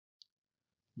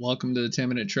Welcome to the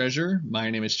 10-Minute Treasure. My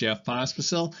name is Jeff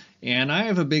Pospisil, and I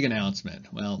have a big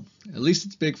announcement. Well, at least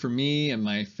it's big for me and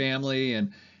my family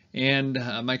and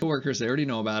my coworkers. They already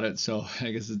know about it, so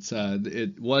I guess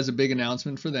it was a big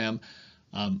announcement for them.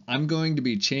 I'm going to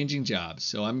be changing jobs,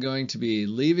 so I'm going to be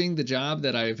leaving the job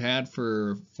that I've had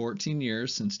for 14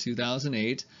 years since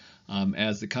 2008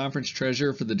 as the conference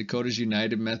treasurer for the Dakota's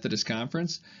United Methodist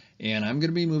Conference, and I'm going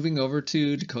to be moving over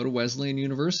to Dakota Wesleyan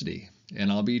University, and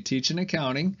I'll be teaching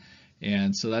accounting.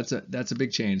 And so that's a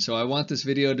big change. So I want this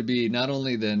video to be not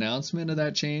only the announcement of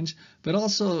that change, but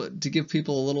also to give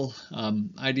people a little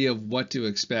idea of what to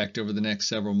expect over the next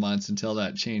several months until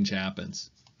that change happens.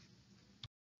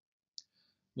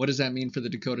 What does that mean for the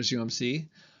Dakota's UMC?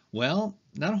 Well,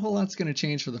 not a whole lot's going to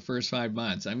change for the first 5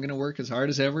 months. I'm going to work as hard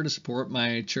as ever to support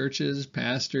my churches,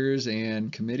 pastors, and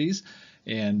committees,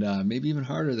 and maybe even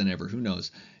harder than ever, who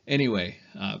knows. Anyway,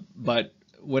 but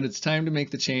when it's time to make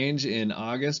the change in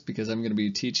August, because I'm going to be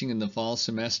teaching in the fall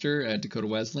semester at Dakota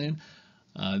Wesleyan,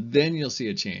 then you'll see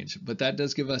a change. But that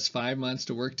does give us 5 months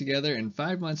to work together and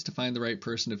 5 months to find the right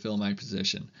person to fill my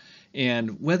position.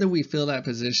 And whether we fill that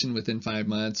position within 5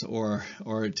 months or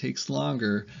it takes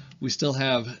longer, we still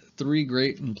have 3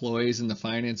 great employees in the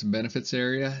finance and benefits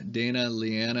area. Dana,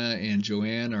 Leanna, and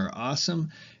Joanne are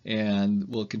awesome and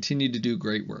will continue to do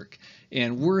great work.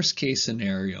 And worst case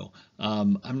scenario,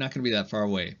 I'm not going to be that far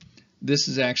away. This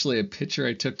is actually a picture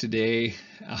I took today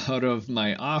out of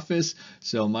my office.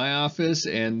 So my office,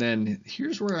 and then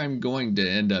here's where I'm going to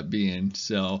end up being.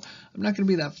 So I'm not going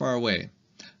to be that far away.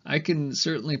 I can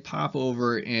certainly pop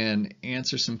over and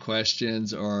answer some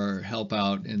questions or help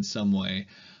out in some way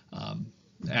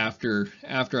after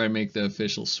I make the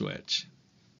official switch.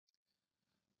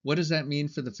 What does that mean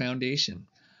for the foundation?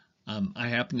 I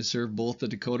happen to serve both the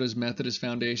Dakota's Methodist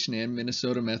Foundation and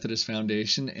Minnesota Methodist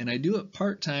Foundation, and I do it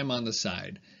part-time on the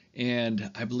side. And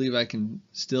I believe I can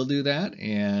still do that,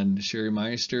 and Sherry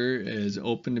Meister is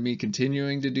open to me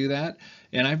continuing to do that.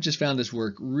 And I've just found this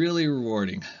work really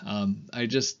rewarding. I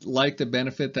just like the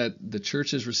benefit that the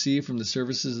churches receive from the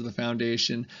services of the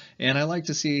foundation, and I like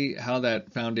to see how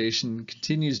that foundation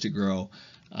continues to grow.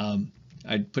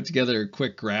 I put together a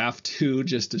quick graph too,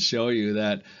 just to show you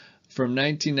that from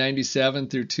 1997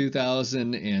 through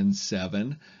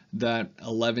 2007, that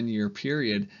 11-year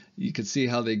period, you could see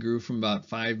how they grew from about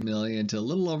 5 million to a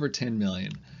little over 10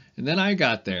 million. And then I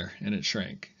got there and it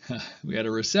shrank. We had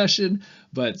a recession,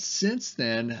 but since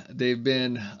then they've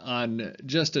been on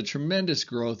just a tremendous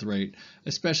growth rate,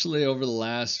 especially over the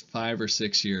last 5 or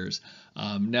 6 years.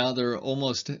 Now we're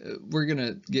going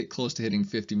to get close to hitting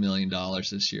 $50 million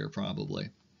this year probably.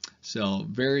 So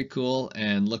very cool,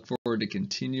 and look forward to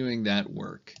continuing that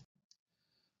work.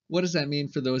 What does that mean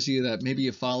for those of you that maybe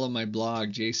you follow my blog,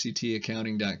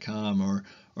 jctaccounting.com,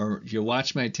 or you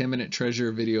watch my 10-Minute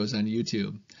Treasure videos on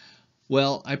YouTube?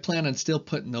 Well, I plan on still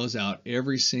putting those out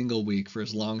every single week for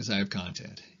as long as I have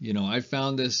content. You know, I've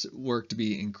found this work to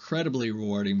be incredibly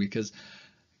rewarding because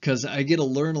I get to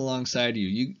learn alongside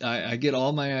you. I get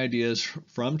all my ideas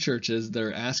from churches.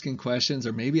 They're asking questions,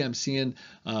 or maybe I'm seeing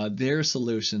their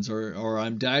solutions, or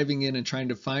I'm diving in and trying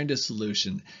to find a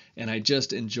solution, and I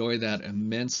just enjoy that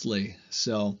immensely.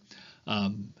 So,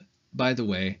 by the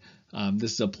way,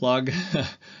 this is a plug.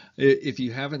 If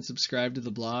you haven't subscribed to the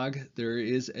blog, there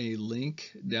is a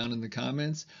link down in the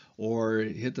comments, or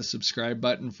hit the subscribe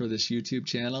button for this YouTube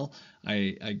channel.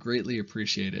 I greatly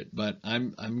appreciate it. But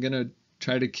I'm gonna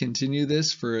try to continue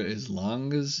this for as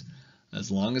long as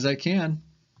I can.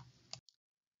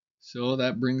 So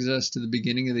that brings us to the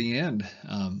beginning of the end.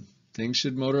 Things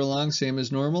should motor along same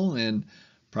as normal, and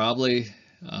probably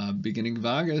beginning of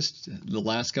August, the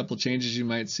last couple changes you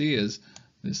might see is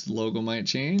this logo might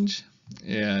change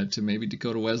to maybe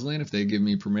Dakota Wesleyan if they give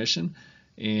me permission,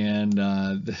 and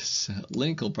this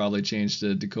link will probably change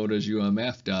to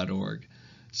dakotasumf.org.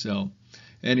 So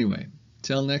anyway,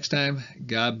 till next time,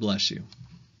 God bless you.